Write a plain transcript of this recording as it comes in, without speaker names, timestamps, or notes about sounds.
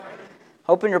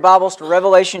Open your Bibles to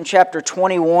Revelation chapter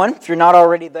 21, if you're not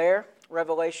already there.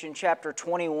 Revelation chapter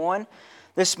 21.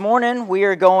 This morning we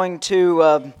are going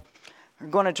to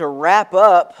wrap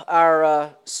up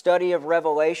our study of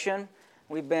Revelation.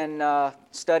 We've been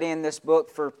studying this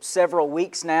book for several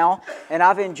weeks now, and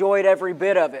I've enjoyed every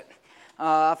bit of it.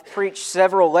 I've preached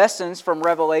several lessons from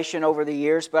Revelation over the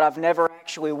years, but I've never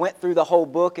actually went through the whole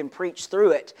book and preached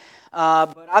through it.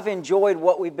 But I've enjoyed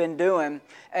what we've been doing.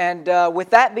 And with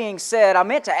that being said, I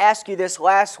meant to ask you this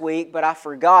last week, but I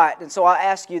forgot. And so I'll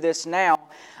ask you this now.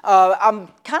 I'm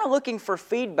kind of looking for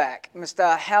feedback as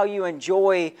to how you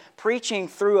enjoy preaching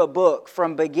through a book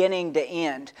from beginning to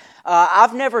end.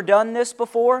 I've never done this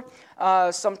before.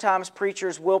 Sometimes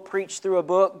preachers will preach through a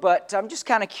book, but I'm just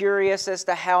kind of curious as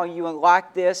to how you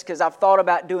like this, because I've thought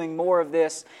about doing more of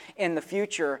this in the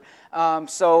future.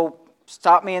 So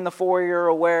stop me in the foyer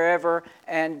or wherever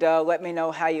and let me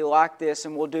know how you like this,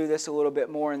 and we'll do this a little bit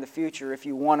more in the future if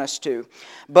you want us to.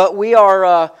 But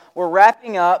we're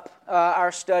wrapping up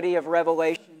our study of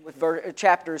Revelation with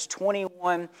chapters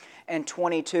 21 and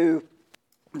 22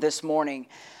 this morning.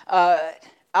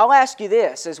 I'll ask you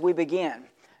this as we begin.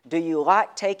 Do you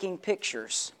like taking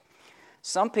pictures?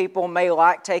 Some people may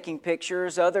like taking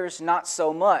pictures, others not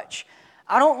so much.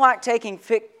 I don't like taking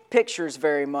pictures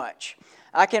very much.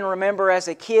 I can remember as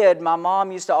a kid, my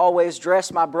mom used to always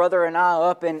dress my brother and I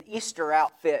up in Easter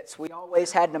outfits. We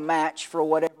always had to match for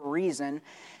whatever reason.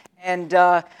 And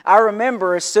I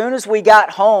remember as soon as we got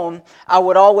home, I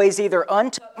would always either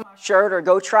untuck my shirt or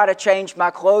go try to change my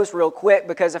clothes real quick,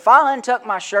 because if I untuck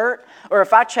my shirt or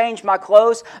if I change my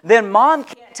clothes, then Mom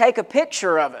can't take a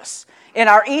picture of us in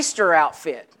our Easter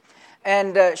outfit.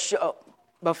 And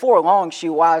before long, she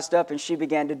wised up and she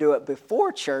began to do it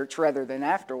before church rather than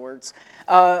afterwards.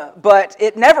 But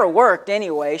it never worked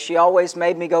anyway. She always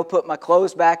made me go put my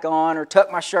clothes back on or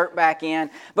tuck my shirt back in.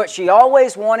 But she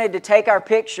always wanted to take our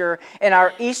picture in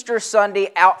our Easter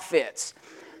Sunday outfits.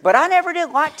 But I never did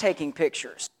like taking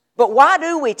pictures. But why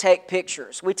do we take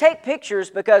pictures? We take pictures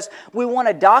because we want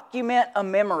to document a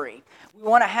memory. We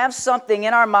want to have something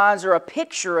in our minds or a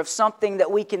picture of something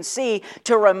that we can see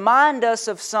to remind us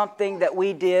of something that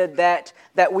we did that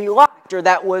we liked or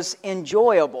that was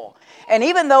enjoyable. And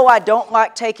even though I don't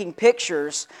like taking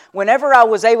pictures, whenever I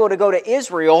was able to go to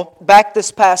Israel back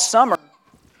this past summer,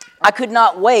 I could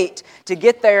not wait to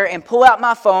get there and pull out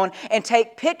my phone and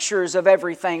take pictures of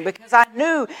everything, because I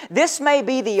knew this may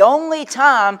be the only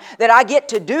time that I get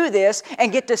to do this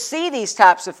and get to see these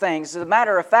types of things. As a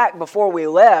matter of fact, before we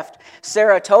left,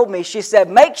 Sarah told me, she said,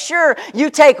 make sure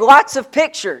you take lots of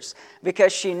pictures,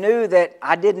 because she knew that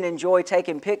I didn't enjoy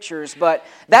taking pictures. But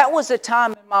that was a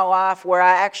time in my life where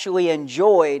I actually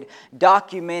enjoyed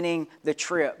documenting the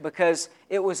trip, because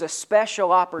it was a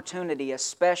special opportunity, a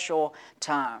special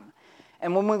time.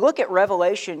 And when we look at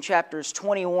Revelation chapters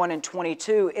 21 and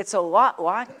 22, it's a lot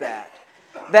like that.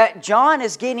 That John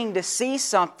is getting to see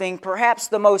something, perhaps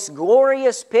the most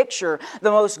glorious picture, the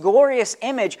most glorious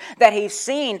image that he's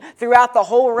seen throughout the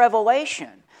whole Revelation.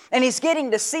 And he's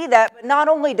getting to see that, but not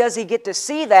only does he get to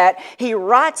see that, he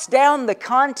writes down the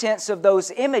contents of those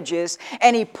images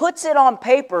and he puts it on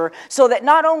paper so that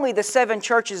not only the 7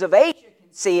 churches of Asia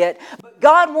can see it, but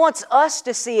God wants us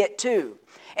to see it too.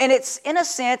 And it's, in a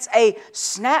sense, a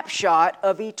snapshot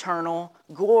of eternal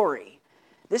glory.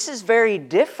 This is very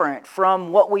different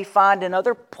from what we find in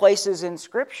other places in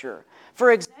Scripture.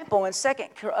 For example, in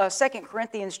 2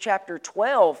 Corinthians chapter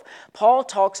 12, Paul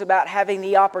talks about having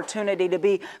the opportunity to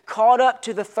be caught up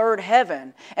to the third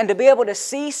heaven and to be able to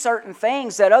see certain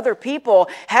things that other people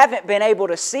haven't been able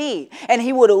to see. And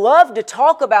he would love to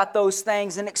talk about those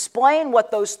things and explain what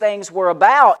those things were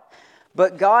about,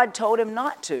 but God told him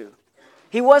not to.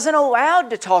 He wasn't allowed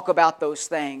to talk about those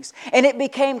things. And it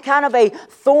became kind of a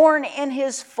thorn in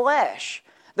his flesh.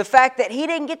 The fact that he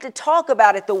didn't get to talk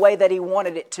about it the way that he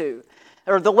wanted it to,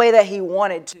 or the way that he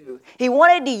wanted to. He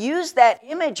wanted to use that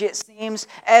image, it seems,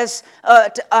 as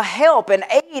a help, an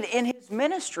aid in his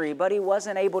ministry, but he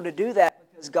wasn't able to do that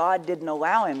because God didn't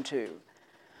allow him to.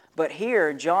 But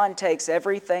here, John takes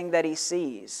everything that he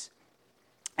sees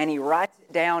and he writes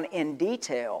it down in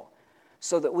detail,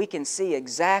 so that we can see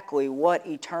exactly what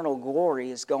eternal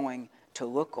glory is going to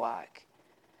look like.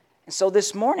 And so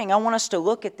this morning, I want us to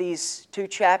look at these 2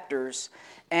 chapters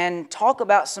and talk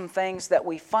about some things that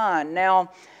we find. Now,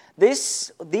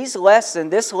 this lesson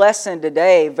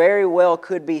today very well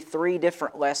could be 3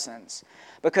 different lessons,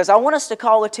 because I want us to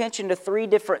call attention to 3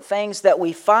 different things that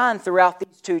we find throughout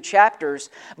these 2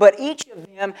 chapters, but each of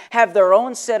them have their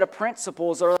own set of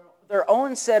principles or their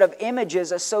own set of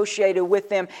images associated with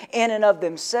them in and of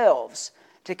themselves.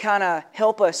 to kind of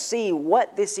help us see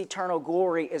what this eternal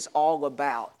glory is all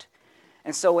about.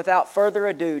 And so without further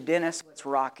ado, Dennis, let's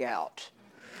rock out.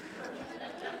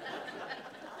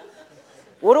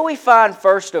 What do we find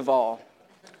first of all?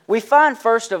 We find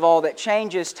first of all that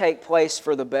changes take place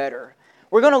for the better.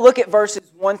 We're going to look at verses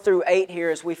 1 through 8 here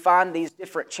as we find these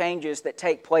different changes that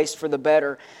take place for the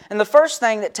better. And the first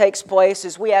thing that takes place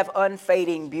is we have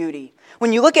unfading beauty.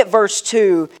 When you look at verse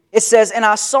 2, it says, "And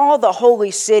I saw the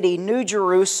holy city, New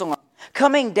Jerusalem,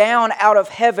 coming down out of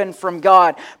heaven from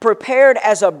God, prepared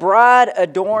as a bride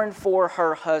adorned for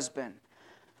her husband."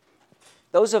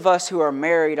 Those of us who are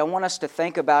married, I want us to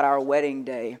think about our wedding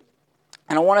day.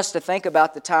 And I want us to think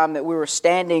about the time that we were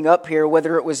standing up here,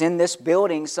 whether it was in this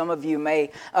building. Some of you may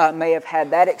have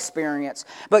had that experience.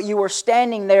 But you were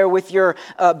standing there with your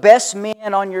best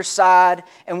men on your side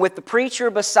and with the preacher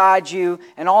beside you.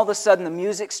 And all of a sudden the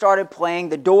music started playing.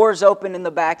 The doors opened in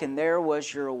the back and there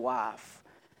was your wife.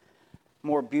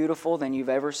 More beautiful than you've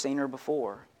ever seen her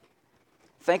before.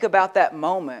 Think about that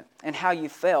moment and how you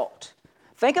felt.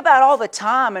 Think about all the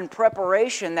time and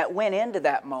preparation that went into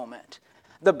that moment.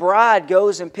 The bride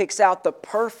goes and picks out the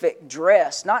perfect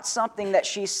dress, not something that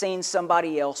she's seen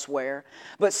somebody else wear,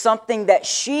 but something that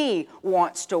she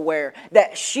wants to wear,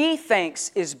 that she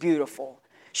thinks is beautiful.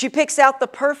 She picks out the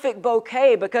perfect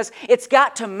bouquet because it's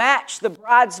got to match the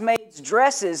bridesmaids'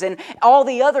 dresses and all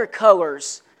the other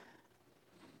colors.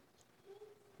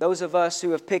 Those of us who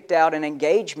have picked out an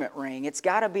engagement ring, it's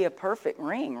got to be a perfect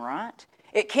ring, right?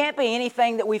 It can't be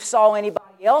anything that we saw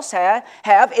anybody else have.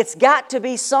 It's got to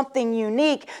be something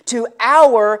unique to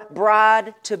our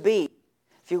bride-to-be.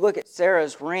 If you look at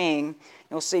Sarah's ring,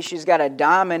 you'll see she's got a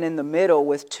diamond in the middle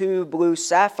with 2 blue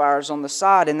sapphires on the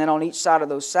side, and then on each side of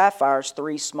those sapphires,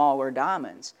 3 smaller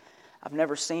diamonds. I've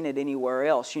never seen it anywhere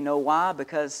else. You know why?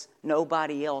 Because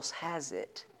nobody else has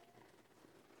it.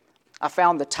 I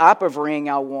found the type of ring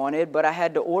I wanted, but I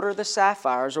had to order the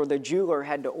sapphires, or the jeweler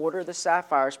had to order the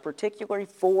sapphires particularly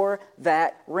for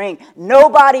that ring.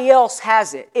 Nobody else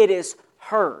has it. It is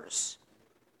hers.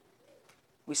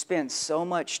 We spend so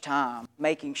much time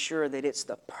making sure that it's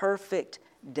the perfect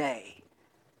day.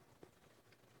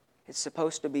 It's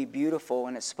supposed to be beautiful,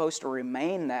 and it's supposed to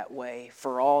remain that way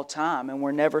for all time, and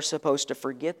we're never supposed to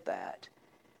forget that.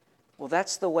 Well,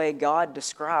 that's the way God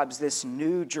describes this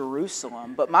New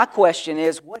Jerusalem. But my question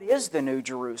is, what is the New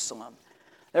Jerusalem?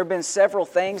 There have been several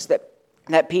things that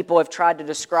people have tried to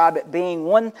describe it being.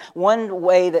 One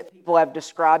way that people have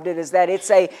described it is that it's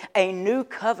a new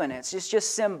covenant. It's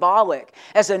just symbolic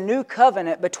as a new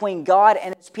covenant between God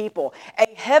and His people. A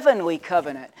heavenly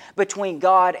covenant between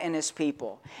God and His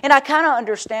people. And I kind of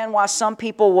understand why some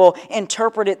people will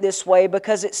interpret it this way,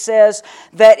 because it says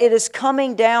that it is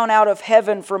coming down out of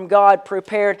heaven from God,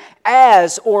 prepared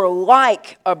as or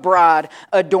like a bride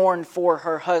adorned for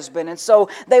her husband. And so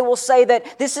they will say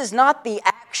that this is not the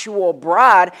actual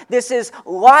bride, this is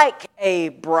like a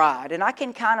bride. And I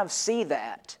can kind of see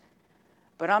that.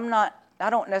 But I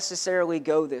don't necessarily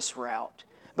go this route.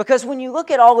 Because when you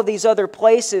look at all of these other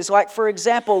places, like for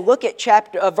example, look at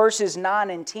verses 9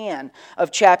 and 10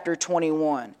 of chapter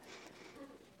 21.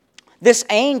 This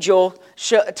angel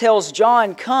tells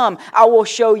John, "Come, I will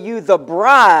show you the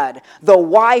bride, the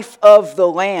wife of the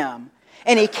Lamb."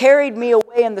 And he carried me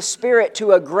away in the Spirit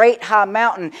to a great high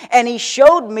mountain, and he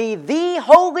showed me the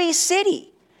holy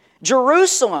city,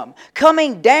 Jerusalem,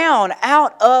 coming down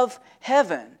out of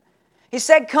heaven. He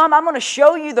said, "Come, I'm going to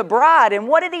show you the bride." And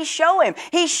what did he show him?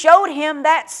 He showed him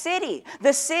that city.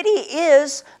 The city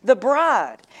is the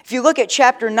bride. If you look at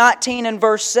chapter 19 and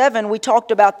verse 7, we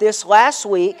talked about this last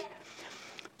week.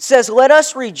 It says, "Let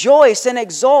us rejoice and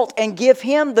exult and give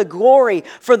Him the glory,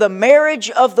 for the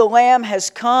marriage of the Lamb has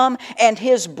come, and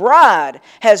His bride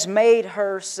has made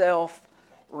herself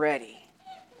ready."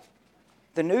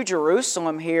 The New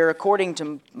Jerusalem here, according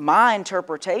to my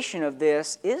interpretation of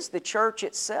this, is the church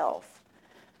itself.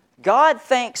 God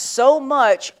thinks so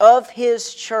much of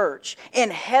His church in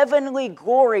heavenly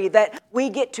glory that we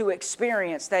get to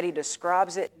experience that He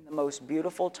describes it in the most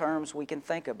beautiful terms we can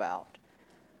think about.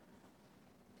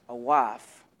 A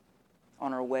wife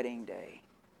on her wedding day.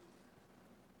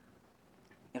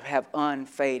 It'll have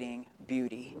unfading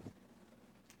beauty.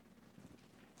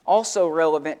 Also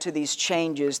relevant to these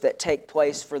changes that take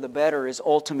place for the better is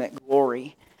ultimate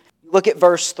glory. Look at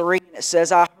verse 3, and it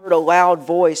says, "I heard a loud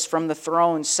voice from the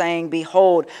throne saying,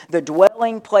 'Behold, the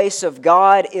dwelling place of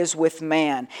God is with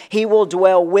man. He will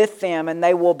dwell with them, and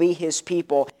they will be His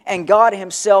people. And God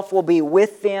Himself will be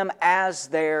with them as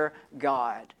their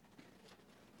God.'"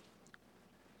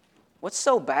 What's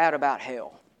so bad about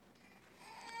hell?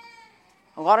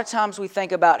 A lot of times we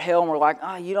think about hell and we're like,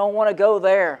 "Oh, you don't want to go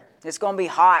there. It's going to be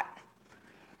hot.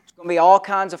 There's going to be all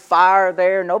kinds of fire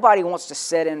there. Nobody wants to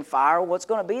set in fire. Well, it's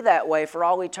going to be that way for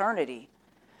all eternity.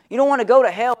 You don't want to go to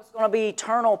hell. It's going to be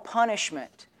eternal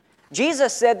punishment.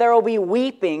 Jesus said there will be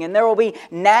weeping and there will be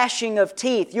gnashing of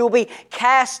teeth. You'll be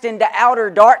cast into outer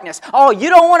darkness. Oh, you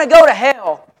don't want to go to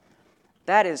hell.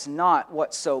 That is not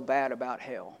what's so bad about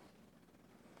hell.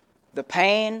 The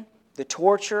pain, the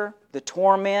torture, the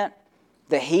torment,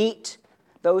 the heat,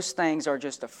 those things are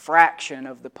just a fraction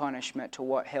of the punishment to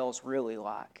what hell's really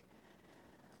like.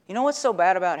 You know what's so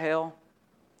bad about hell?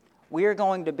 We are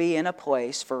going to be in a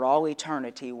place for all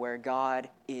eternity where God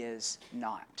is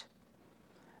not.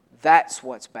 That's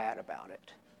what's bad about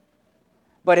it.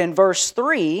 But in verse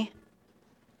 3,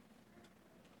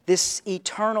 this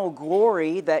eternal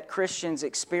glory that Christians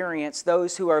experience,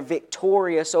 those who are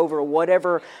victorious over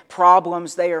whatever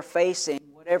problems they are facing,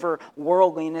 whatever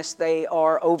worldliness they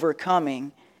are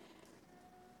overcoming,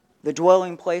 the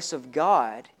dwelling place of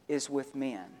God is with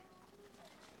men.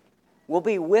 We'll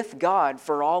be with God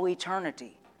for all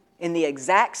eternity, in the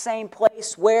exact same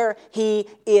place where He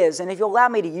is. And if you'll allow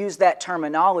me to use that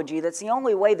terminology, that's the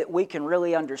only way that we can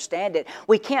really understand it.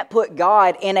 We can't put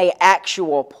God in an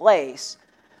actual place,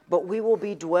 but we will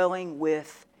be dwelling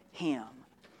with Him.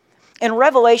 In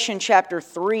Revelation chapter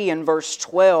 3 and verse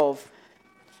 12,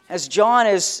 as John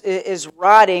is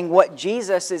writing what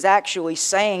Jesus is actually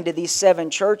saying to these 7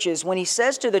 churches, when he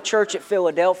says to the church at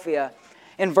Philadelphia,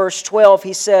 in verse 12,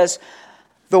 he says,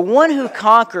 "The one who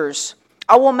conquers,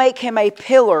 I will make him a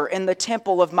pillar in the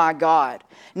temple of my God.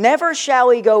 Never shall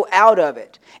he go out of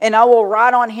it. And I will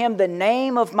write on him the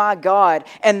name of my God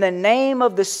and the name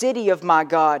of the city of my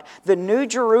God, the new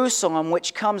Jerusalem,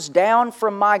 which comes down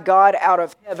from my God out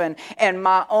of heaven, and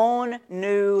my own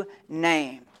new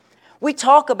name." We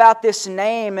talk about this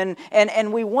name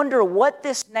and we wonder what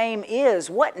this name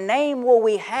is. What name will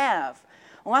we have?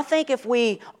 Well, I think if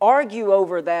we argue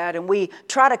over that and we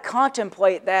try to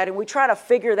contemplate that and we try to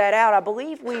figure that out, I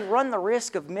believe we run the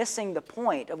risk of missing the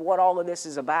point of what all of this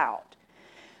is about.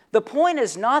 The point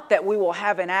is not that we will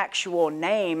have an actual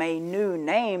name, a new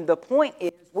name. The point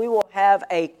is we will have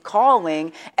a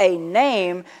calling, a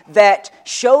name that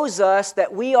shows us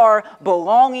that we are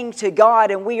belonging to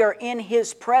God and we are in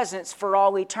His presence for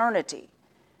all eternity.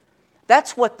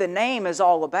 That's what the name is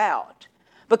all about.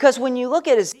 Because when you look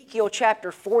at Ezekiel chapter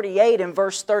 48 and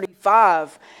verse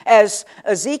 35, as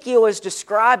Ezekiel is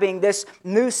describing this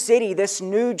new city, this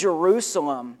new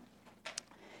Jerusalem,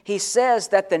 he says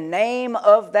that the name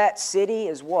of that city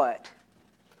is what?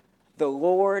 The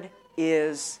Lord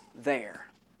is there.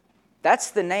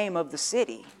 That's the name of the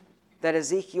city that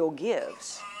Ezekiel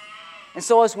gives. And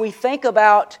so as we think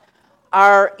about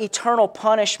our eternal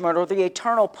punishment or the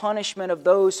eternal punishment of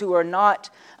those who are not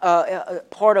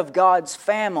part of God's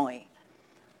family.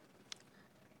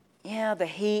 Yeah, the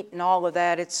heat and all of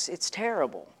that, it's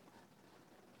terrible.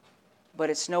 But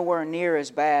it's nowhere near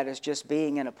as bad as just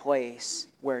being in a place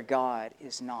where God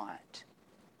is not.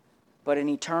 But in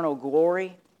eternal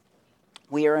glory,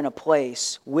 we are in a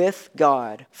place with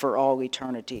God for all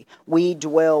eternity. We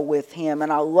dwell with Him.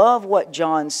 And I love what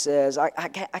John says. I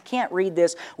can't read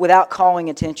this without calling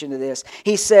attention to this.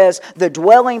 He says, the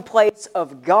dwelling place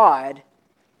of God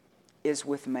is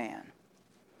with man.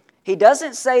 He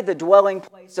doesn't say the dwelling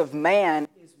place of man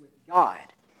is with God.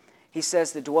 He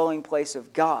says the dwelling place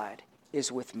of God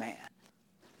is with man.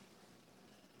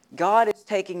 God is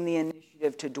taking the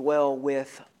initiative to dwell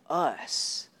with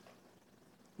us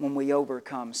when we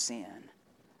overcome sin.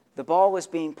 The ball is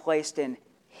being placed in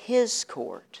His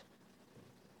court.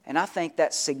 And I think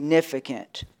that's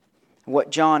significant,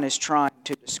 what John is trying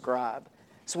to describe.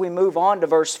 So we move on to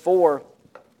verse 4.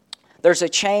 There's a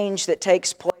change that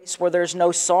takes place where there's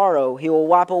no sorrow. He will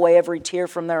wipe away every tear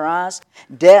from their eyes.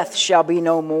 Death shall be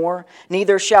no more.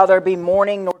 Neither shall there be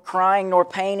mourning, nor crying, nor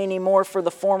pain anymore, for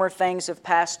the former things have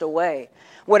passed away.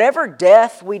 Whatever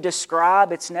death we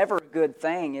describe, it's never a good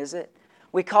thing, is it?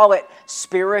 We call it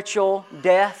spiritual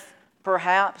death,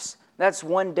 perhaps. That's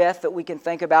one death that we can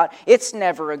think about. It's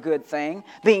never a good thing.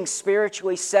 Being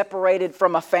spiritually separated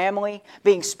from a family,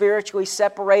 being spiritually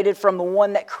separated from the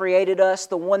one that created us,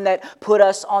 the one that put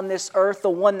us on this earth, the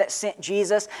one that sent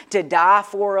Jesus to die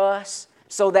for us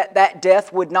so that that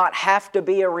death would not have to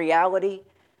be a reality.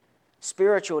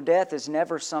 Spiritual death is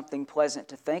never something pleasant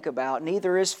to think about.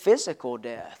 Neither is physical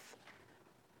death.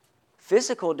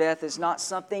 Physical death is not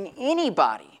something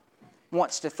anybody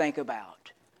wants to think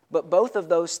about. But both of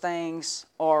those things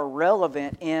are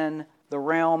relevant in the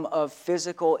realm of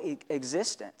physical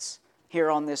existence here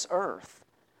on this earth.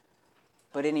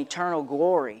 But in eternal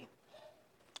glory,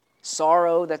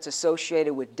 sorrow that's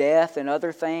associated with death and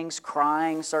other things,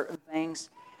 crying, certain things,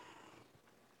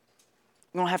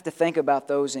 You don't have to think about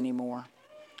those anymore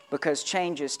because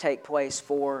changes take place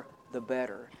for the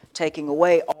better, taking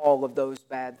away all of those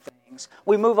bad things.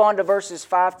 We move on to verses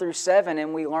 5 through 7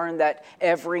 and we learn that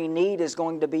every need is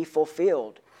going to be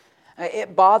fulfilled.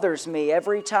 It bothers me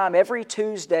every time, every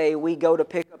Tuesday we go to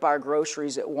pick up our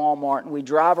groceries at Walmart and we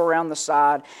drive around the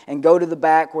side and go to the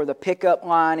back where the pickup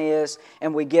line is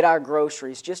and we get our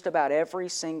groceries. Just about every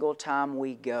single time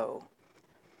we go,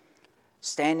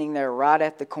 standing there right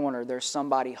at the corner, there's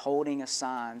somebody holding a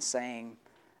sign saying,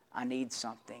 I need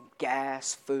something,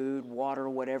 gas, food, water,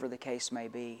 whatever the case may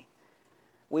be.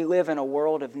 We live in a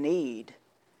world of need.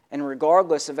 And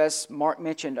regardless of, as Mark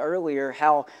mentioned earlier,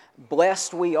 how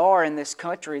blessed we are in this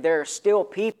country, there are still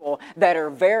people that are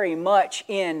very much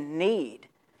in need.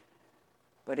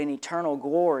 But in eternal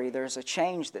glory, there's a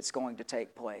change that's going to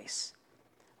take place.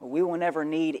 We will never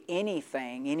need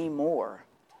anything anymore,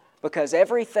 because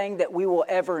everything that we will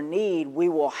ever need, we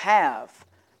will have,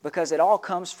 because it all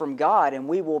comes from God and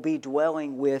we will be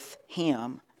dwelling with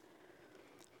Him.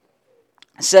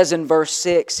 It says in verse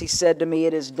 6, He said to me,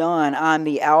 it is done. I am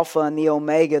the Alpha and the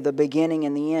Omega, the beginning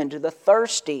and the end. To the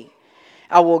thirsty,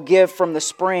 I will give from the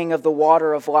spring of the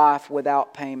water of life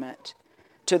without payment.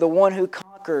 To the one who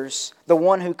conquers,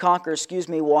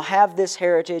 will have this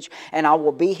heritage, and I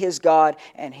will be his God,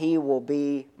 and he will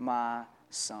be my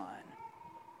son.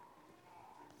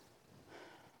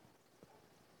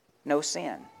 No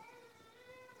sin.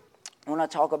 When I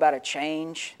talk about a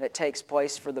change that takes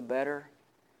place for the better,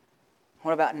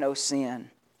 what about no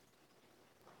sin?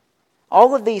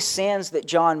 All of these sins that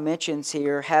John mentions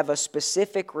here have a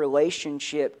specific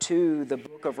relationship to the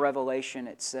book of Revelation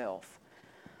itself.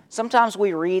 Sometimes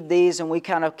we read these and we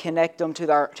kind of connect them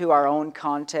to our own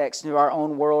context, to our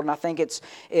own world, and I think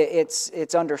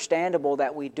it's understandable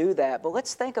that we do that. But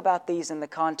let's think about these in the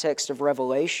context of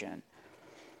Revelation.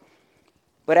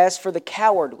 But as for the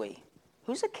cowardly,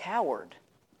 who's a coward?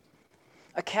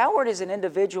 A coward is an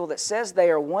individual that says they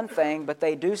are one thing, but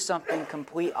they do something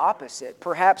complete opposite,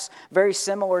 perhaps very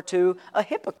similar to a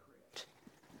hypocrite.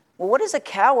 Well, what is a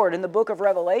coward in the book of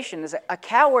Revelation? A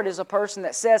coward is a person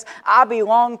that says, I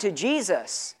belong to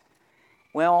Jesus.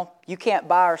 Well, you can't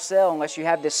buy or sell unless you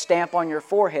have this stamp on your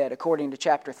forehead, according to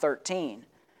chapter 13.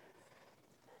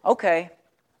 Okay,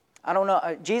 I don't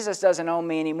know, Jesus doesn't own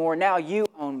me anymore, now you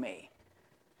own me.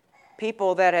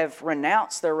 People that have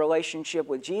renounced their relationship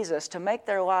with Jesus to make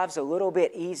their lives a little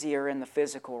bit easier in the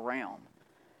physical realm.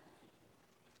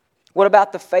 What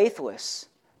about the faithless?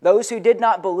 Those who did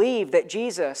not believe that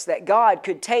Jesus, that God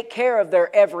could take care of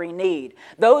their every need.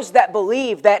 Those that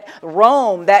believed that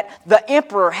Rome, that the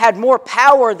emperor had more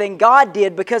power than God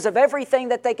did because of everything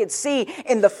that they could see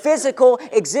in the physical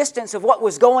existence of what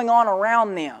was going on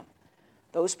around them.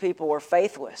 Those people were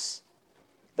faithless.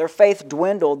 Their faith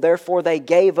dwindled, therefore they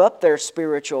gave up their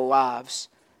spiritual lives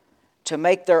to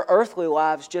make their earthly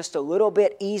lives just a little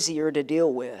bit easier to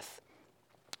deal with.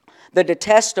 The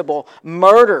detestable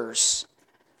murderers,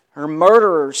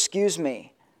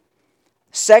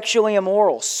 sexually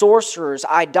immoral, sorcerers,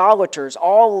 idolaters,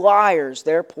 all liars,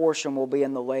 their portion will be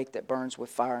in the lake that burns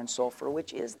with fire and sulfur,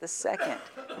 which is the second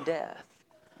death.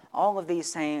 All of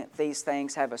these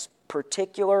things have a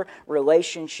particular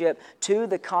relationship to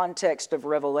the context of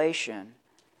Revelation.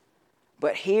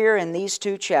 But here in these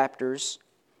two chapters,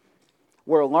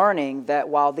 we're learning that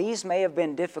while these may have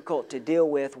been difficult to deal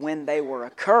with when they were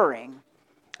occurring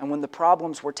and when the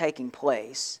problems were taking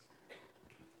place,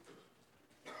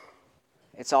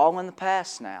 it's all in the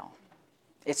past now.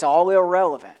 It's all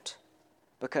irrelevant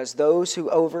because those who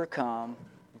overcome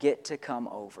get to come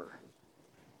over.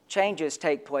 Changes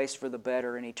take place for the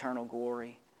better in eternal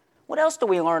glory. What else do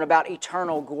we learn about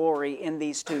eternal glory in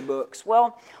these two books?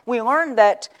 Well, we learn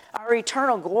that our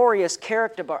eternal glory is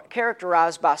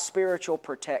characterized by spiritual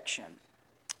protection.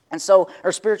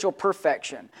 Or spiritual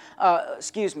perfection.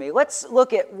 Let's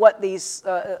look at what's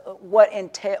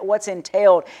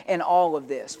entailed in all of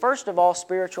this. First of all,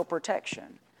 spiritual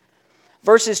protection.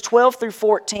 Verses 12 through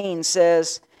 14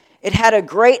 says, it had a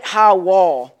great high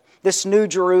wall, this New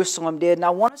Jerusalem did. And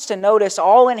I want us to notice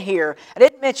all in here, I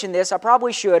didn't mention this, I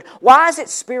probably should. Why is it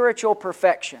spiritual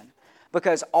perfection?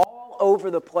 Because all over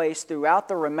the place throughout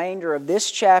the remainder of this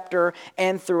chapter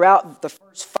and throughout the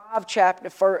first 5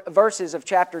 verses of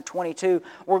chapter 22,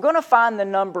 we're going to find the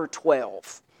number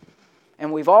 12.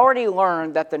 And we've already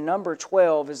learned that the number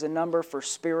 12 is a number for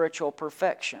spiritual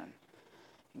perfection.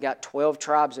 You got 12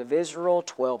 tribes of Israel,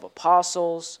 12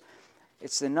 apostles.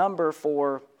 It's the number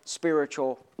for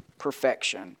spiritual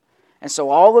perfection. And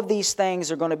so all of these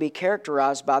things are going to be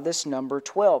characterized by this number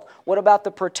 12. What about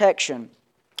the protection?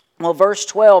 Well, verse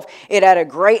 12, it had a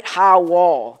great high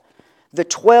wall. the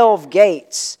 12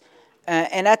 gates,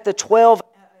 and at the 12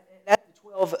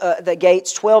 the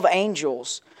gates, 12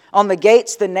 angels. On the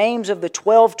gates, the names of the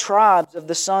 12 tribes of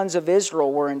the sons of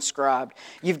Israel were inscribed.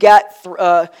 You've got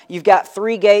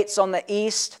 3 gates on the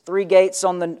east, 3 gates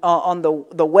on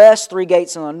the west, 3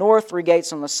 gates on the north, 3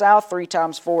 gates on the south. 3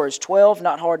 times 4 is 12.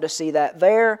 Not hard to see that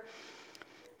there.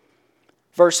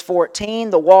 Verse 14,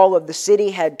 the wall of the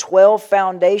city had 12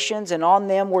 foundations, and on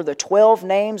them were the 12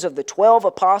 names of the 12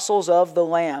 apostles of the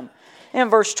Lamb. In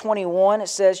verse 21, it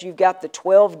says you've got the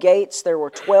 12 gates. There were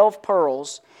 12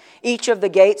 pearls. Each of the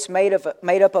gates made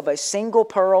up of a single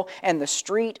pearl, and the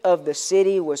street of the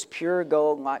city was pure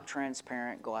gold like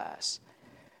transparent glass.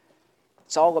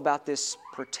 It's all about this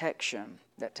protection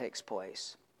that takes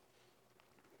place.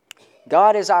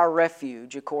 God is our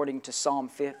refuge, according to Psalm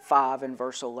 5 and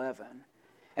verse 11.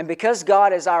 And because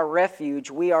God is our refuge,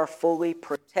 we are fully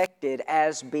protected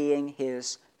as being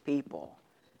His people.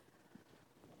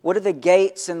 What do the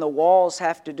gates and the walls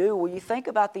have to do? Well, you think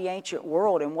about the ancient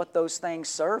world and what those things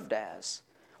served as.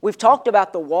 We've talked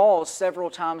about the walls several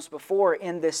times before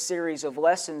in this series of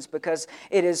lessons because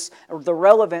the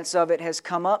relevance of it has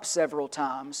come up several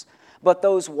times. But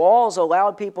those walls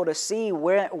allowed people to see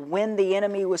when the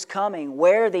enemy was coming,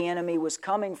 where the enemy was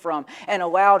coming from, and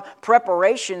allowed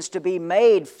preparations to be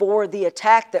made for the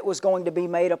attack that was going to be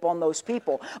made upon those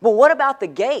people. But what about the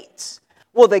gates?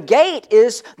 Well, the gate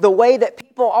is the way that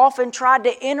people often tried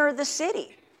to enter the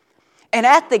city. And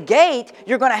at the gate,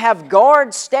 you're going to have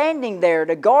guards standing there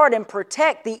to guard and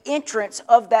protect the entrance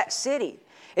of that city.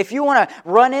 If you want to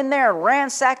run in there and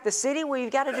ransack the city, well,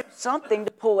 you've got to do something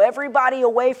to pull everybody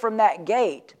away from that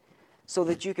gate so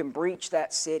that you can breach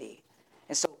that city.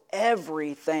 And so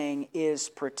everything is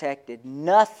protected.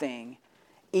 Nothing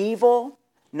evil,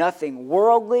 nothing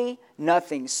worldly,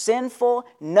 nothing sinful,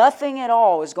 nothing at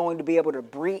all is going to be able to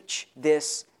breach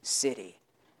this city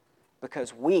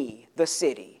because we, the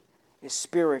city, is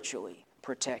spiritually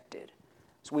protected.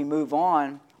 As we move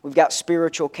on, we've got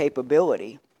spiritual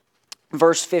capability.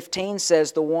 Verse 15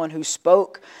 says, the one who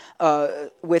spoke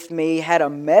with me had a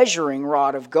measuring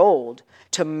rod of gold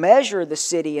to measure the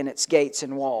city and its gates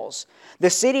and walls. The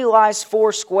city lies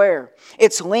 4 square,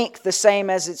 its length the same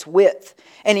as its width.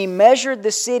 And he measured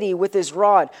the city with his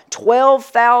rod,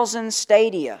 12,000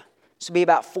 stadia. This would be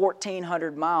about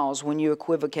 1,400 miles when you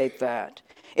equivocate that.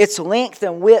 Its length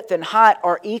and width and height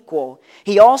are equal.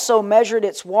 He also measured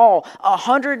its wall,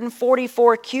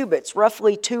 144 cubits,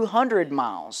 roughly 200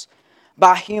 miles.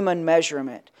 By human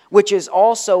measurement, which is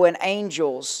also an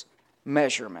angel's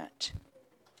measurement.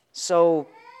 So,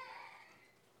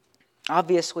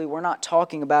 obviously, we're not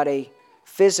talking about a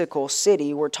physical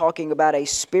city. We're talking about a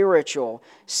spiritual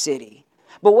city.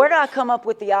 But where did I come up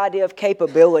with the idea of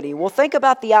capability? Well, think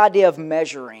about the idea of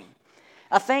measuring.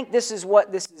 I think this is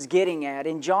what this is getting at.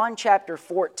 In John chapter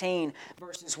 14,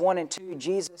 verses 1 and 2,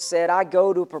 Jesus said, I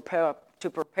go to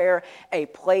prepare a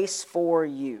place for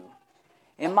you.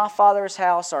 In my Father's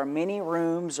house are many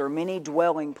rooms or many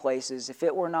dwelling places. If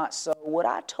it were not so, would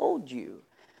I told you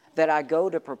that I go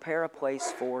to prepare a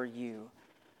place for you?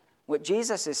 What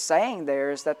Jesus is saying there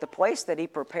is that the place that He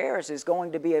prepares is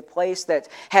going to be a place that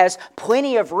has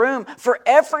plenty of room for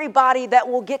everybody that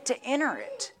will get to enter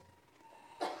it.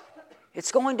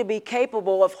 It's going to be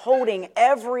capable of holding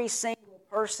every single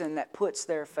person that puts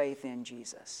their faith in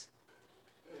Jesus.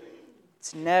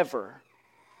 It's never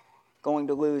going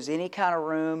to lose any kind of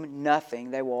room,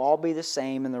 nothing. They will all be the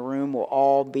same, and the room will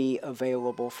all be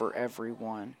available for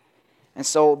everyone. And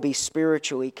so it will be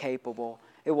spiritually capable.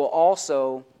 It will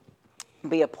also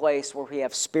be a place where we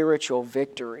have spiritual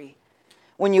victory.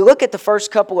 When you look at the first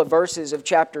couple of verses of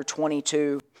chapter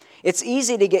 22, it's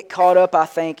easy to get caught up, I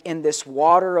think, in this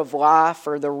water of life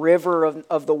or the river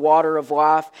of the water of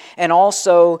life and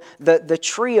also the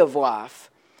tree of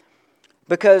life.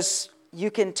 Because you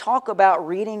can talk about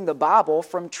reading the Bible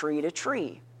from tree to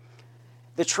tree.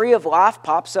 The tree of life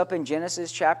pops up in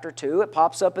Genesis chapter 2. It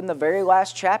pops up in the very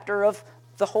last chapter of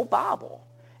the whole Bible.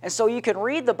 And so you can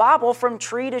read the Bible from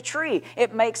tree to tree.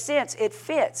 It makes sense. It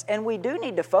fits. And we do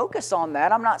need to focus on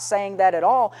that. I'm not saying that at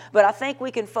all. But I think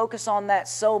we can focus on that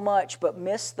so much but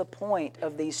miss the point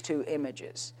of these 2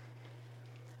 images.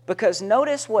 Because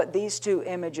notice what these 2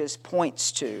 images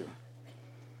points to.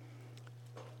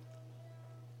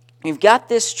 You've got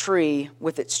this tree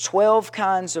with its 12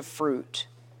 kinds of fruit.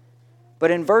 But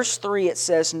in verse 3 it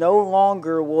says, no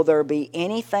longer will there be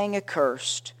anything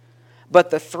accursed,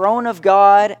 but the throne of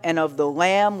God and of the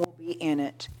Lamb will be in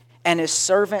it, and His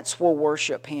servants will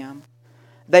worship Him.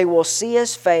 They will see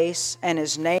His face, and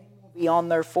His name will be on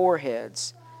their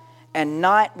foreheads, and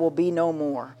night will be no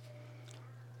more.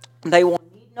 They will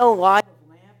need no light of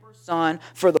lamp or sun,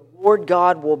 for the Lord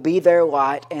God will be their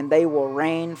light, and they will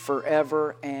reign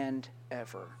forever and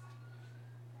ever.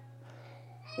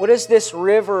 What does this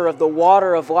river of the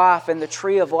water of life and the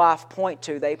tree of life point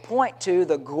to? They point to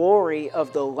the glory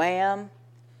of the Lamb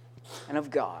and of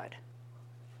God.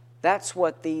 That's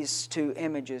what these two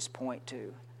images point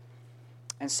to.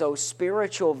 And so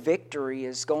spiritual victory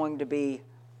is going to be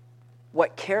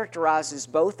what characterizes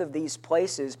both of these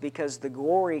places, because the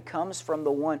glory comes from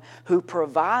the one who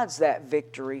provides that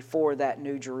victory for that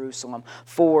New Jerusalem,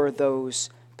 for those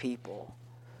people.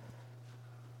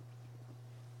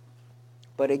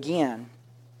 But again,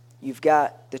 you've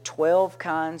got the 12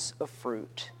 kinds of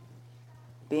fruit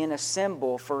being a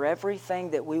symbol for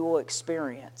everything that we will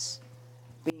experience,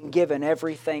 being given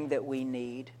everything that we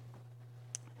need,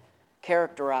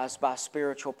 characterized by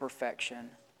spiritual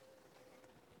perfection.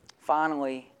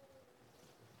 Finally,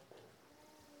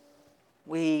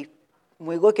 when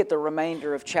we look at the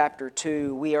remainder of chapter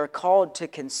 2, we are called to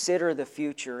consider the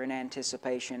future in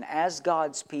anticipation. As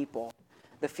God's people,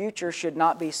 the future should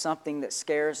not be something that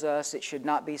scares us. It should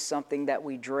not be something that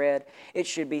we dread. It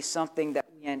should be something that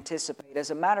we anticipate. As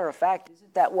a matter of fact,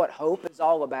 isn't that what hope is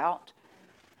all about?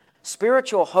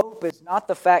 Spiritual hope is not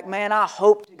the fact, man, I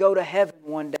hope to go to heaven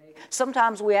one day.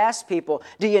 Sometimes we ask people,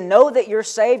 do you know that you're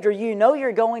saved, or you know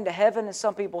you're going to heaven? And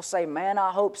some people say, man,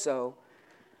 I hope so.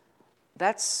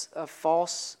 That's a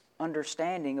false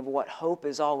understanding of what hope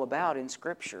is all about in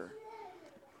Scripture.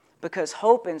 Because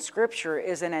hope in Scripture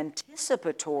is an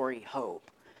anticipatory hope.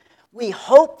 We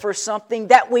hope for something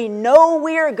that we know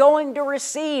we are going to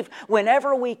receive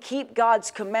whenever we keep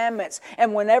God's commandments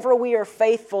and whenever we are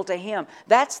faithful to Him.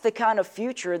 That's the kind of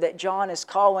future that John is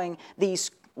calling these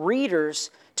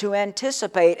readers to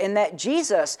anticipate, and that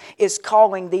Jesus is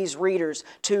calling these readers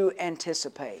to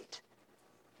anticipate.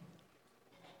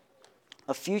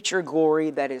 A future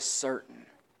glory that is certain.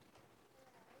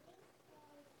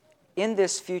 In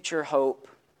this future hope,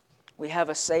 we have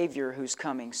a Savior who's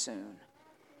coming soon.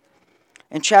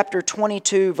 In chapter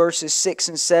 22, verses 6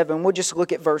 and 7, we'll just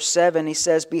look at verse 7. He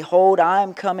says, "Behold, I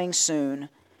am coming soon.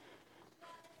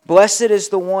 Blessed is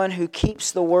the one who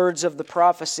keeps the words of the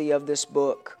prophecy of this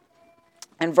book."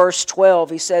 In verse 12,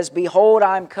 he says, "Behold,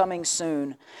 I am coming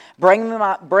soon,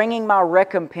 bringing my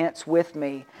recompense with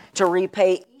me to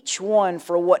repay each one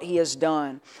for what he has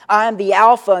done. I am the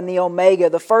Alpha and the Omega,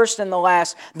 the first and the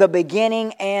last, the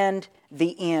beginning and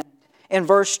the end." In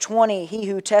verse 20, he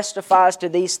who testifies to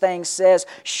these things says,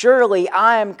 "Surely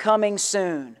I am coming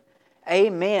soon.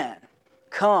 Amen.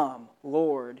 Come,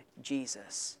 Lord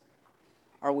Jesus."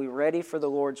 Are we ready for the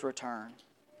Lord's return?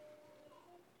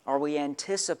 Are we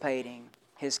anticipating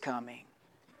His coming?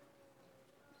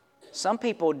 Some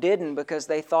people didn't because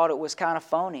they thought it was kind of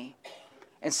phony.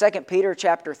 In 2 Peter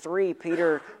chapter 3,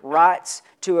 Peter writes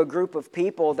to a group of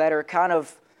people that are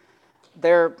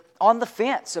they're on the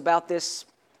fence about this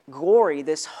glory,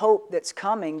 this hope that's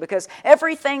coming, because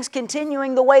everything's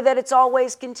continuing the way that it's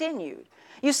always continued.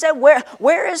 You said,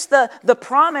 where is the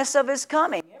promise of His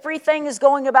coming? Everything is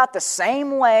going about the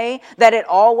same way that it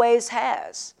always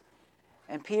has.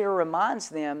 And Peter reminds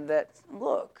them that,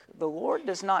 look, the Lord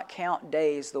does not count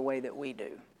days the way that we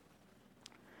do.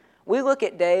 We look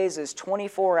at days as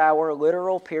 24-hour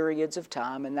literal periods of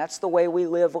time, and that's the way we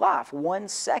live life, 1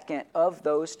 second of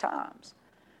those times.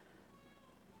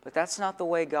 But that's not the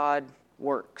way God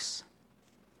works.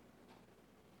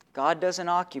 God doesn't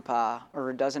occupy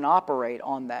or doesn't operate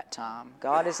on that time.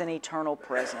 God is an eternal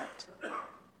present.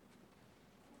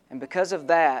 And because of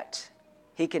that,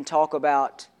 He can talk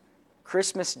about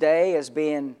Christmas Day as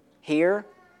being here,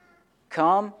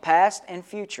 come, past, and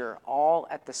future, all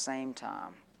at the same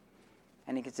time.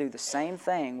 And He can do the same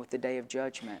thing with the Day of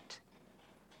Judgment.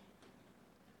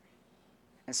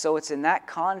 And so it's in that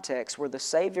context where the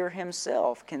Savior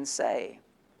Himself can say,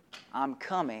 "I'm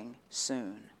coming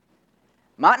soon."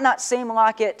 Might not seem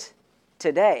like it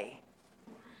today,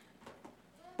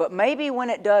 but maybe when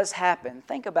it does happen,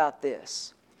 think about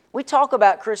this. We talk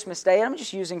about Christmas Day, and I'm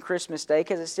just using Christmas Day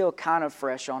because it's still kind of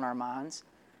fresh on our minds.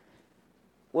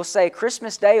 We'll say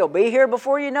Christmas Day will be here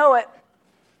before you know it.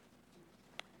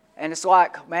 And it's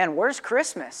like, man, where's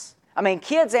Christmas? I mean,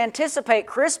 kids anticipate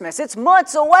Christmas. It's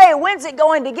months away. When's it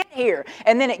going to get here?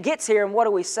 And then it gets here, and what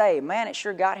do we say? Man, it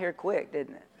sure got here quick,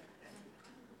 didn't it?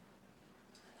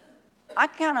 I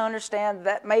kind of understand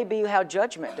that may be how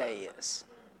Judgment Day is.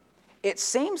 It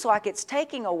seems like it's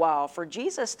taking a while for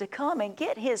Jesus to come and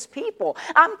get His people.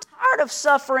 I'm tired of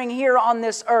suffering here on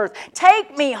this earth.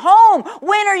 Take me home.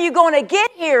 When are you going to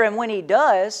get here? And when He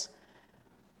does,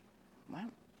 well,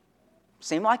 it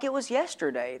seemed like it was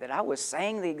yesterday that I was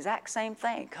saying the exact same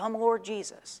thing. Come, Lord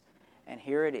Jesus. And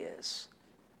here it is.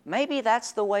 Maybe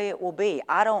that's the way it will be.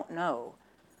 I don't know.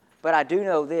 But I do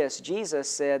know this. Jesus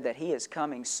said that He is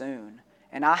coming soon.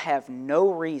 And I have no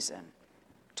reason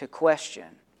to question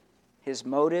His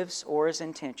motives or His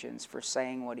intentions for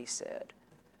saying what He said.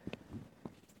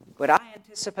 But I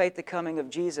anticipate the coming of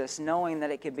Jesus knowing that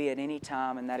it could be at any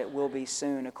time and that it will be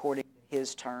soon according to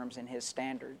His terms and His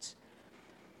standards.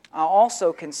 I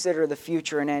also consider the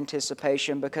future in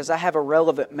anticipation because I have a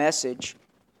relevant message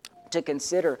to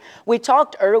consider. We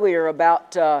talked earlier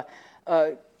about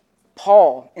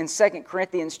Paul in 2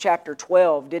 Corinthians chapter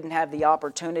 12 didn't have the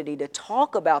opportunity to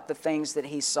talk about the things that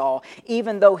he saw,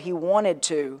 even though he wanted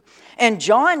to. And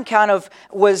John kind of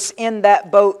was in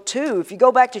that boat too. If you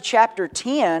go back to chapter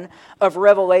 10 of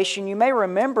Revelation, you may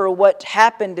remember what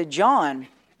happened to John.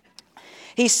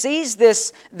 He sees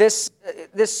this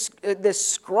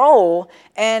scroll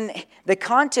and the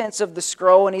contents of the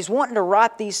scroll, and he's wanting to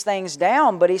write these things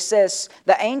down, but he says,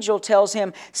 the angel tells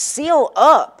him, seal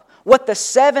up what the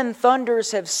seven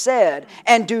thunders have said,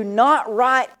 and do not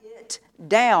write it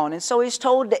down. And so he's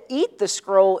told to eat the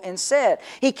scroll instead.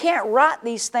 He can't write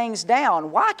these things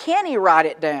down. Why can't he write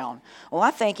it down? Well,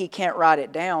 I think he can't write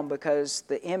it down because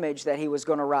the image that he was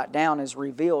going to write down is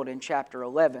revealed in chapter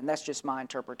 11. That's just my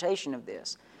interpretation of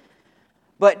this.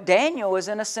 But Daniel is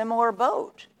in a similar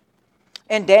boat.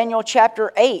 In Daniel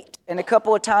chapter 8, and a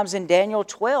couple of times in Daniel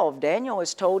 12, Daniel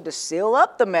is told to seal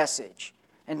up the message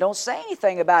and don't say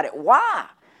anything about it. Why?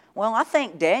 Well, I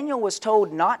think Daniel was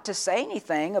told not to say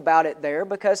anything about it there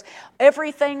because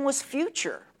everything was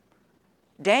future.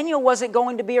 Daniel wasn't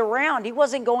going to be around. He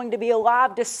wasn't going to be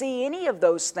alive to see any of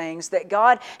those things that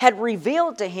God had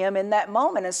revealed to him in that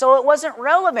moment. And so it wasn't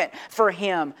relevant for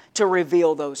him to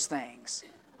reveal those things.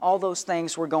 All those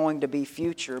things were going to be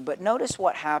future. But notice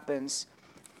what happens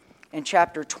in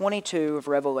chapter 22 of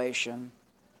Revelation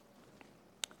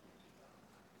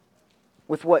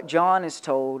with what John is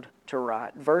told to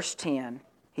write. Verse 10,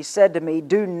 he said to me,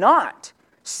 do not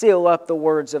seal up the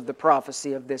words of the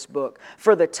prophecy of this book,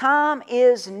 for the time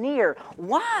is near.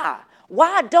 Why?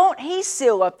 Why don't he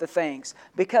seal up the things?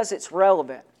 Because it's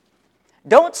relevant.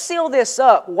 Don't seal this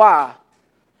up. Why?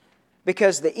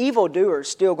 Because the evildoer is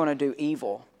still going to do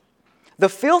evil. The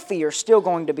filthy are still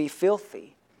going to be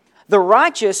filthy. The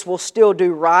righteous will still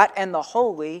do right, and the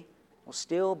holy will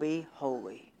still be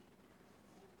holy.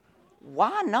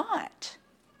 Why not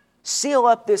seal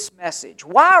up this message?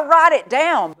 Why write it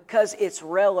down? Because it's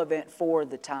relevant for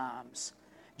the times.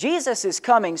 Jesus is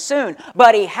coming soon,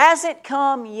 but He hasn't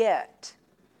come yet.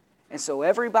 And so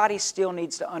everybody still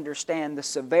needs to understand the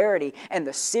severity and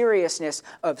the seriousness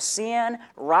of sin,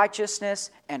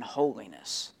 righteousness, and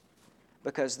holiness.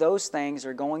 Because those things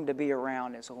are going to be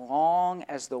around as long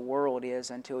as the world is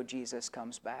until Jesus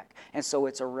comes back. And so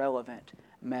it's a relevant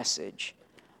message.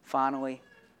 Finally,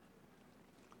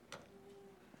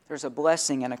 there's a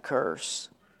blessing and a curse.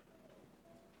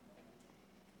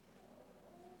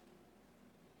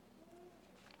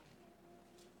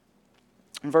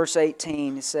 In verse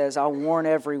 18, it says, I warn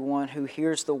everyone who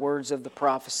hears the words of the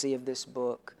prophecy of this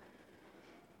book.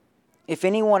 If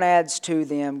anyone adds to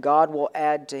them, God will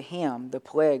add to him the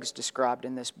plagues described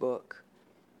in this book.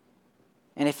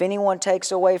 And if anyone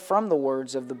takes away from the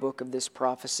words of the book of this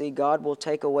prophecy, God will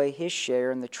take away his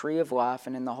share in the tree of life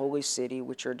and in the holy city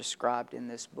which are described in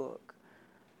this book.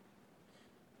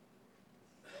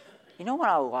 You know what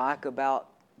I like about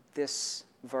this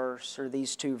verse, or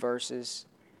these two verses?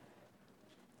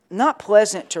 Not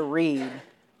pleasant to read,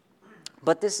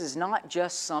 but this is not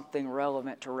just something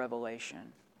relevant to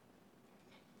Revelation.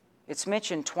 It's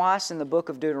mentioned twice in the book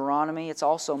of Deuteronomy. It's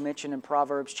also mentioned in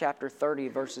Proverbs chapter 30,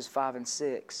 verses 5 and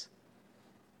 6.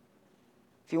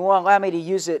 If you want to allow me to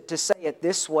use it to say it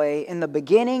this way, in the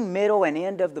beginning, middle, and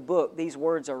end of the book, these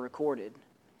words are recorded.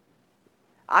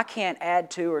 I can't add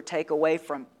to or take away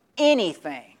from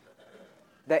anything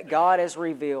that God has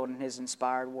revealed in His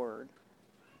inspired Word.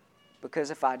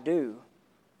 Because if I do,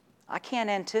 I can't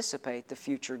anticipate the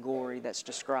future glory that's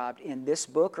described in this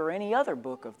book or any other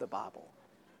book of the Bible.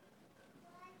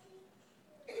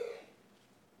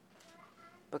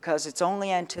 Because it's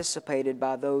only anticipated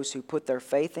by those who put their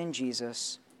faith in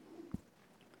Jesus,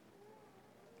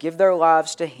 give their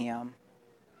lives to Him,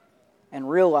 and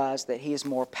realize that He is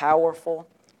more powerful,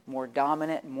 more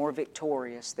dominant, and more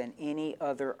victorious than any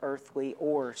other earthly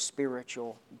or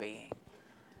spiritual being.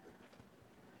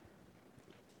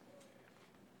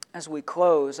 As we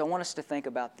close, I want us to think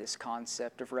about this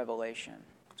concept of revelation.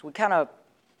 So we kind of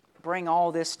bring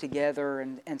all this together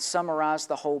and summarize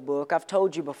the whole book. I've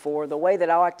told you before, the way that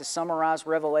I like to summarize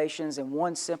Revelations in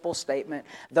one simple statement: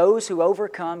 those who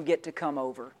overcome get to come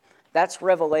over. That's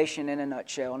Revelation in a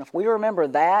nutshell. And if we remember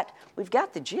that, we've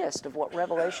got the gist of what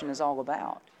Revelation is all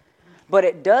about. But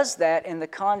it does that in the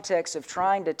context of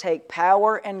trying to take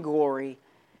power and glory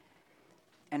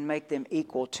and make them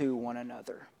equal to one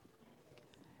another.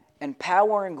 And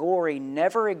power and glory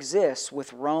never exists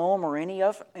with Rome or any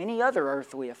other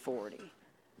earthly authority.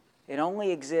 It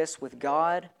only exists with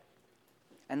God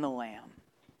and the Lamb.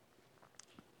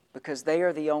 Because they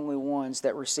are the only ones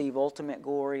that receive ultimate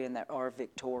glory and that are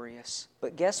victorious.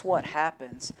 But guess what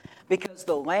happens? Because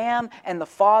the Lamb and the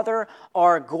Father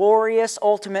are glorious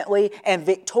ultimately and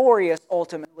victorious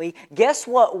ultimately, guess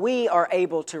what we are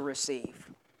able to receive?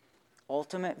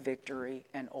 Ultimate victory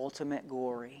and ultimate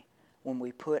glory when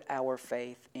we put our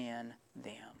faith in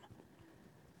them.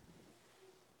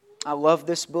 I love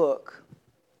this book.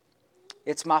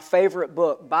 It's my favorite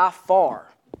book by far.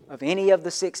 Of any of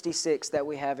the 66 that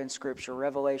we have in Scripture,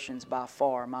 Revelation's by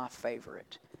far my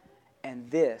favorite. And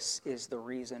this is the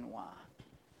reason why.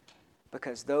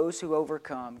 Because those who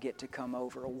overcome get to come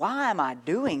over. Why am I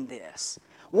doing this?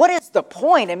 What is the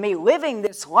point in me living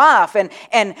this life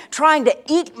and trying to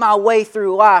eke my way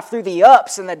through life, through the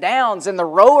ups and the downs and the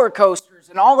roller coasters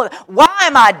and all of that? Why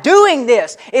am I doing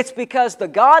this? It's because the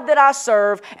God that I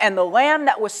serve and the Lamb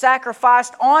that was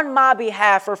sacrificed on my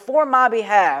behalf or for my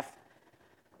behalf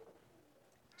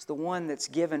is the one that's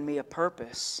given me a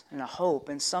purpose and a hope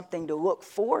and something to look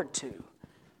forward to.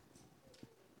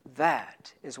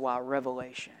 That is why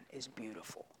Revelation is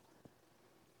beautiful.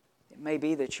 It may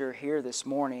be that you're here this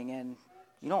morning and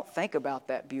you don't think about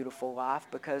that beautiful life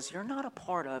because you're not a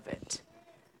part of it.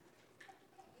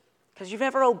 Because you've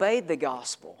never obeyed the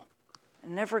gospel.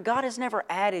 And God has never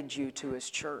added you to His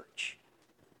church.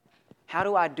 How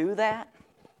do I do that?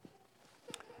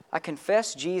 I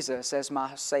confess Jesus as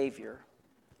my Savior.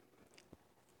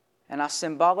 And I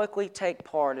symbolically take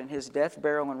part in His death,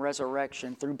 burial, and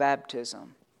resurrection through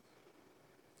baptism.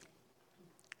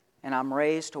 And I'm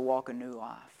raised to walk a new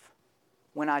life.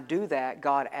 When I do that,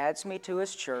 God adds me to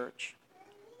His church.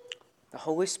 The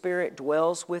Holy Spirit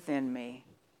dwells within me.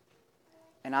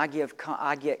 And I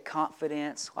get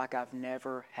confidence like I've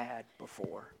never had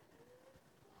before.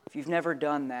 If you've never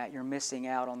done that, you're missing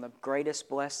out on the greatest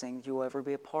blessing you'll ever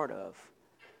be a part of.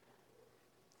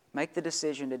 Make the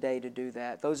decision today to do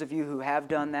that. Those of you who have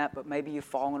done that, but maybe you've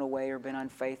fallen away or been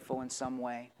unfaithful in some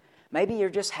way. Maybe you're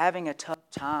just having a tough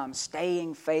time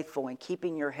staying faithful and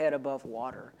keeping your head above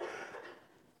water.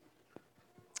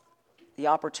 The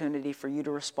opportunity for you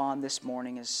to respond this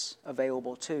morning is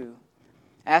available too.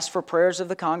 Ask for prayers of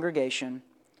the congregation.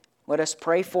 Let us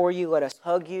pray for you. Let us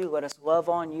hug you. Let us love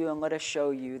on you. And let us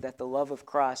show you that the love of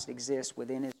Christ exists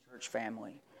within His church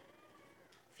family.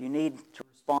 If you need to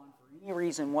respond for any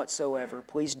reason whatsoever,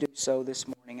 please do so this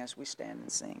morning as we stand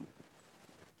and sing.